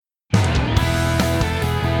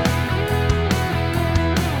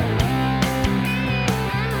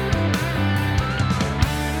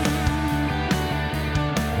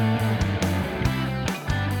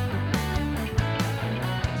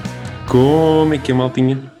Como é que é,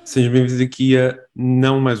 maltinha? Sejam bem-vindos aqui a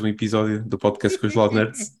não mais um episódio do podcast com os Loud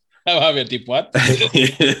Nerds. Estava a ver, tipo, what?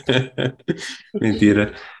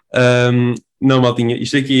 Mentira. Não, maltinha,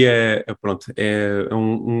 isto aqui pronto,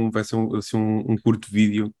 vai ser assim, um curto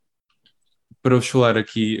vídeo para vos falar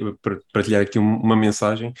aqui, para partilhar aqui uma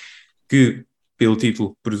mensagem que, pelo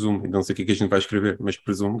título, presumo, e não sei o que é que a gente vai escrever, mas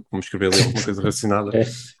presumo, como escrever ali alguma coisa relacionada,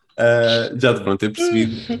 já de pronto ter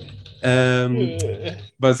percebido.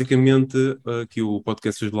 Basicamente, aqui o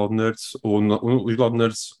podcast dos Loud Nerds, ou os Loud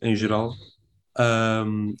Nerds em geral,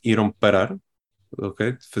 irão parar,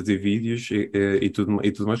 ok? De fazer vídeos e tudo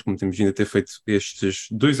mais, como temos vindo a ter feito estes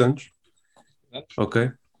 2 anos,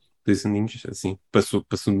 ok? 2 aninhos, assim, passou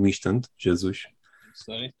num instante, Jesus.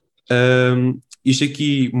 Sorry. Isto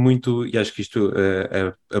aqui muito, e acho que isto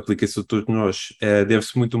aplica-se a todos nós,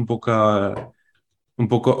 deve-se muito um pouco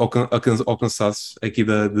ao cansaço aqui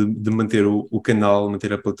de manter o canal,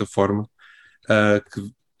 manter a plataforma,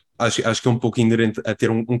 que acho que é um pouco inerente a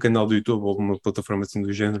ter um canal do YouTube ou uma plataforma assim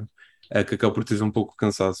do género, que acaba por ter um pouco de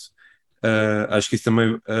cansaço. Acho que isso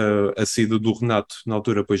também, a saída do Renato, na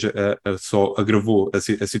altura, pois só agravou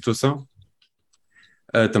a situação.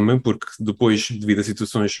 Também porque depois, devido a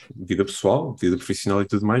situações de vida pessoal, vida profissional e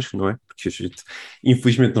tudo mais, não é? Porque a gente,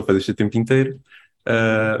 infelizmente, não faz isto o tempo inteiro.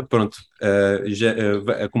 Pronto, já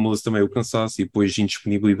acumula-se também o cansaço e depois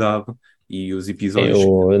indisponibilidade e os episódios.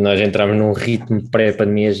 Nós entramos num ritmo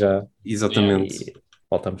pré-pandemia já Exatamente. e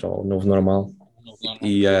voltamos ao novo normal.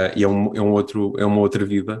 E é uma outra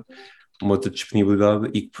vida, uma outra disponibilidade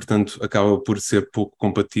e que, portanto, acaba por ser pouco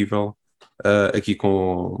compatível aqui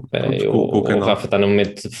com o O canal. Rafa está no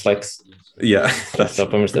momento de flex. Yeah, Só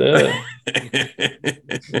para mostrar.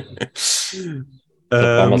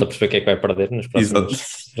 Para a malta perceber o que é que vai perder nas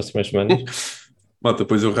próximas semanas. Malta,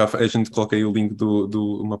 depois a gente coloca aí o link de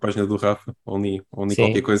uma página do Rafa, ou nem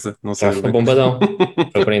qualquer coisa, não sei. Rafa Bombadão.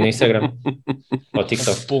 Procurem no Instagram. Ou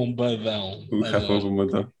TikTok. Bombadão. O Rafa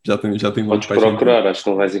Bombadão. Já tem uma Podes página. procurar, acho que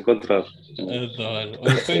não vais encontrar. Adoro.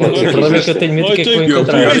 O problema é que eu tenho medo que é que vou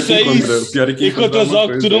encontrar. Pior é que encontras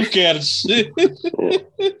algo que tu não queres.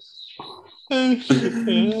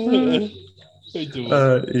 Muito bom.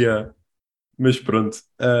 Yeah. Mas pronto.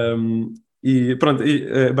 E pronto,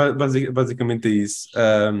 basicamente é isso.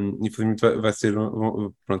 Infelizmente vai ser.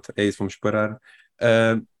 Pronto, é isso, vamos parar.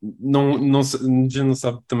 Já não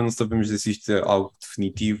sabe, também não sabemos se isto é algo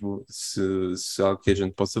definitivo, se é algo que a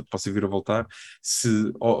gente possa vir a voltar,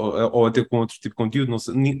 ou até com outro tipo de conteúdo,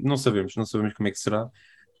 não sabemos como é que será.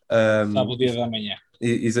 Sabe o dia da manhã.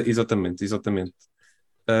 Exatamente.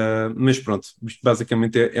 Mas pronto, isto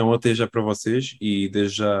basicamente é um até já para vocês e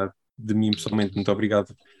desde já de mim pessoalmente muito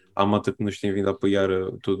obrigado à malta que nos tem vindo a apoiar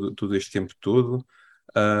todo este tempo todo,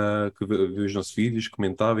 que viu os nossos vídeos,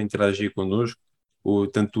 comentava, interagia connosco.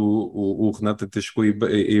 Tanto o Renato até chegou a ir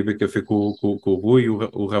beber café com o Rui,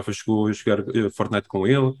 o Rafa chegou a jogar Fortnite com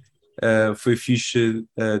ele. Foi fixe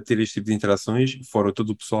ter este tipo de interações, fora todo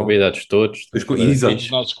o pessoal. Convidados todos. Os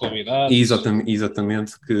nossos convidados.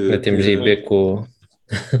 Exatamente. Já temos de ver com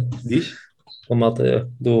Diz? a malta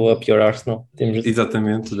do Up Your Arsenal.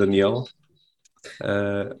 Exatamente, o Daniel.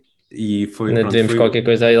 E foi. Ainda tivemos qualquer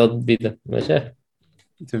coisa a ele de vida, mas é.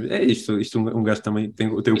 É isto, um gajo também tem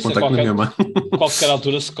o contacto na minha mão. Qualquer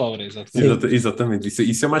altura se cobra, exatamente.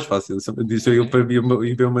 Isso é mais fácil. Disse eu para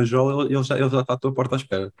ir ver uma jola, ele já está à tua porta à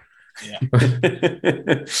espera. Yeah.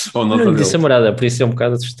 Ou não disse a morada, por isso é um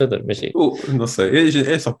bocado assustador, mas sim. Não sei,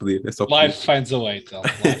 é só pedir. Life finds a way, então.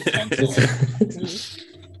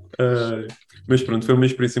 Mas pronto, foi uma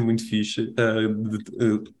experiência muito fixe,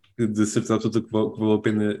 de certeza toda que valeu a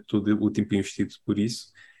pena todo o tempo investido por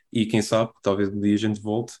isso. E quem sabe, talvez um dia a gente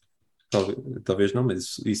volte, talvez não,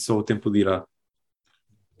 mas isso só o tempo dirá.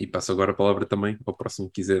 E passo agora a palavra também ao próximo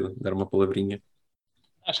que quiser dar uma palavrinha.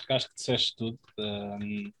 Acho que disseste tudo.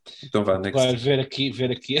 Então vá, next. Agora ver aqui.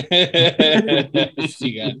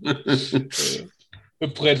 Foi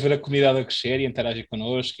porreiro ver a comunidade a crescer e interagir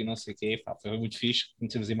connosco e não sei o quê. Foi muito fixe.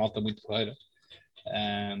 Conhecemos em malta muito porreira.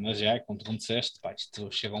 Mas já, como tu disseste, isto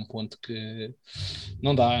chega a um ponto que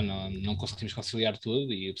não dá, não conseguimos conciliar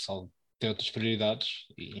tudo e o pessoal tem outras prioridades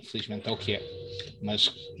e infelizmente é o que é.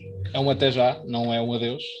 Mas é um até já, não é um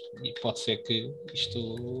adeus e pode ser que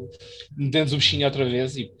isto metemos o bichinho outra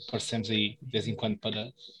vez e aparecemos aí de vez em quando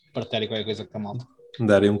para ter qualquer coisa com a malta.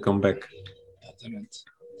 Darem um comeback. Exatamente.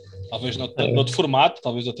 Talvez noutro formato,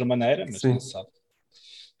 talvez de outra maneira, mas não se sabe.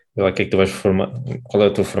 O que é que tu vais formar? Qual é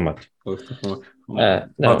o teu formato?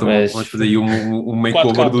 Vamos fazer aí um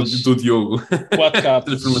makeover do Diogo. 4K.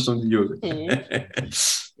 Transformação de Diogo.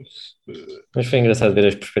 Mas foi engraçado ver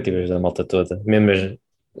as perspectivas da malta toda, mesmo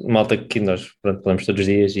malta que nós falamos todos os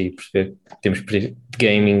dias e perceber que temos de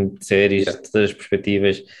gaming, de séries, Yeah. de todas as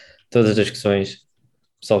perspectivas, todas as questões.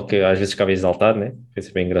 Pessoal que às vezes acaba exaltado, né? Foi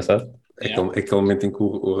sempre bem engraçado. Aquele momento em que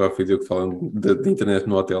o Rafa e o Diogo falam de internet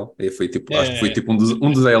no hotel, aí foi tipo, acho que foi É. tipo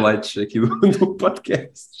um dos highlights aqui do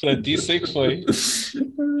podcast. Para ti sei que foi.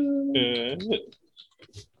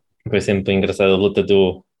 Foi sempre bem engraçado a luta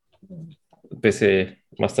do PC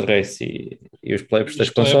Master Race e os plebs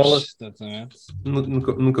das consolas. Exatamente.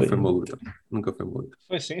 Nunca foi uma luta. Nunca foi uma luta.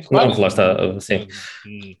 Foi sim, Não, claro. lá está, sim.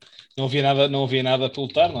 Não havia nada para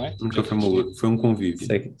lutar, não é? Nunca foi uma luta. Foi um convívio.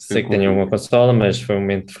 Sei que tenho uma consola, mas foi um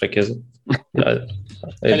momento de fraqueza.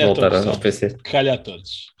 É de voltar ao PC. Calha a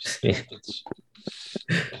todos. Sim.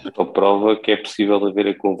 A prova que é possível haver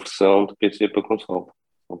a conversão de PC para console.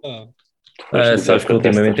 Sabes que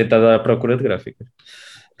ultimamente tem estado à procura de gráficos.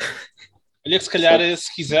 Olha que se calhar,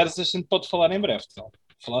 se quiseres, a gente pode falar em breve. Então.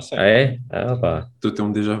 Falar sério. Ah, é? Ah, pá. Estou a ter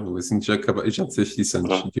um déjà vu. Assim, já disseste isso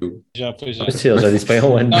antes, Diogo. Já, pois já. Ele já disse bem há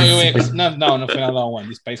um ano. Não foi nada há um ano.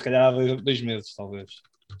 Disse para aí, se calhar há 2 meses, talvez.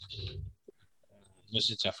 Mas a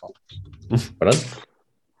gente já fala. Pronto.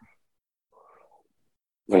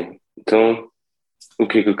 Bem, então, o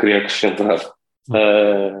que é que eu queria acrescentar?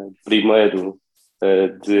 Primeiro,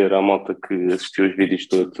 dizer à malta que assistiu os vídeos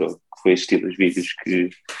todos, ou que foi assistir os vídeos, que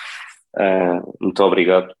muito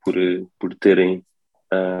obrigado por terem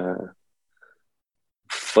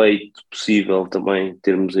feito possível também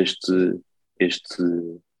termos este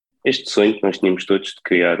sonho que nós tínhamos todos de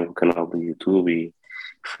criar um canal do YouTube e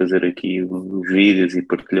fazer aqui uns vídeos e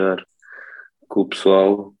partilhar com o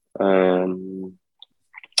pessoal.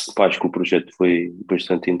 Acho que o projeto foi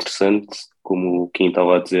bastante interessante. Como o Kim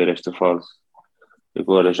estava a dizer, esta fase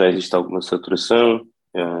agora já existe alguma saturação.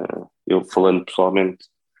 Eu, falando pessoalmente,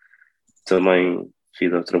 também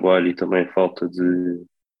devido ao trabalho e também falta de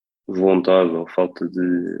vontade ou falta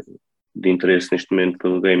de interesse neste momento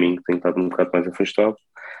pelo gaming, tenho estado um bocado mais afastado.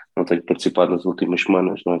 Não tenho participado nas últimas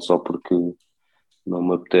semanas, não é só porque não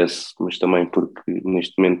me apetece, mas também porque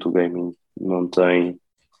neste momento o gaming não tem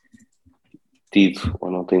tido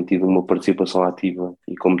uma participação ativa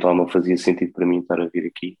e como tal não fazia sentido para mim estar a vir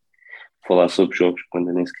aqui falar sobre jogos quando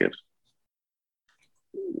eu nem sequer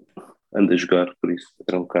ando a jogar, por isso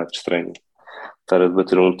era um bocado estranho estar a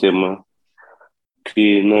debater um tema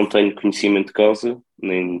que não tenho conhecimento de causa,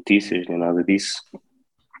 nem notícias, nem nada disso.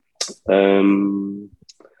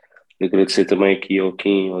 Agradecer também aqui ao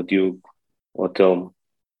Kim, ao Diogo, ao Telmo.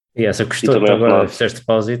 E essa custou, agora fizeste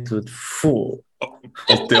pausa e tudo.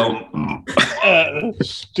 Ao Telmo.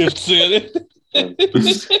 Teve de ser.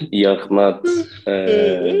 E ao Renato,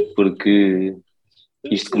 porque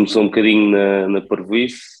isto começou um bocadinho na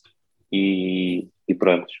parvoíce e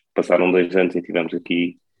pronto, passaram 2 anos e tivemos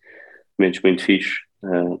aqui momentos muito fixos,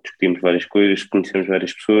 discutimos várias coisas, conhecemos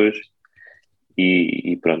várias pessoas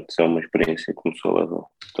e pronto, é uma experiência que começou a levar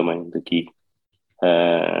também daqui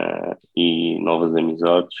e novas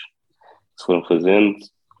amizades que se foram fazendo,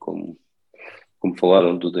 como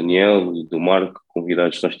falaram do Daniel e do Marco,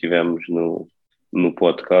 convidados que nós tivemos no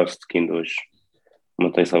podcast, que ainda hoje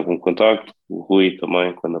mantém-se algum contacto, o Rui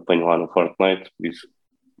também, quando apanho lá no Fortnite, por isso,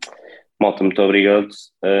 malta, muito obrigado.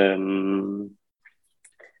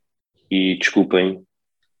 E desculpem,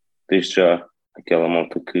 desde já, aquela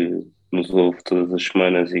malta que nos ouve todas as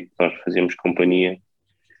semanas e que nós fazemos companhia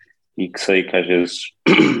e que sei que às vezes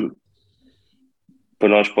para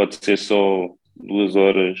nós pode ser só 2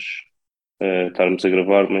 horas estarmos a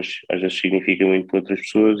gravar, mas às vezes significa muito para outras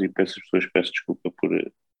pessoas e peço desculpa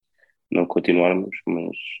por não continuarmos,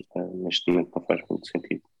 mas neste momento não faz muito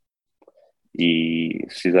sentido. E se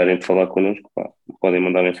precisarem de falar connosco, podem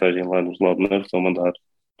mandar mensagem lá nos Loud Nerds ou mandar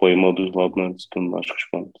para o e-mail dos Loud Nerds, que nós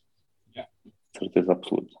respondemos. Certeza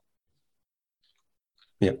absoluta.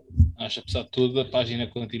 Acho, apesar de tudo, a página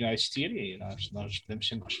continua a existir e nós podemos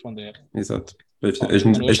sempre responder. Exato.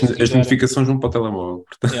 As notificações vão para o telemóvel.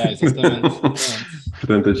 Portanto, exatamente.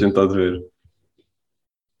 Portanto, a gente está a ver.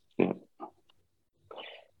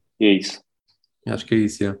 E é isso. Acho que é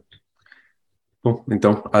isso, Bom,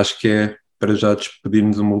 então, acho que é para já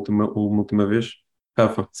despedirmos uma última vez.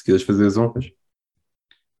 Rafa, se quiseres fazer as honras.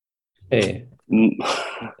 É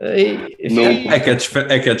que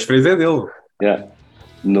a desfreza é dele.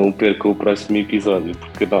 Não perca o próximo episódio,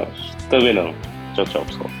 porque nós também não. Tchau,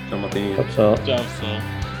 pessoal. Tchau, Matinho. Tchau, pessoal. Tchau,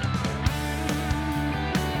 pessoal.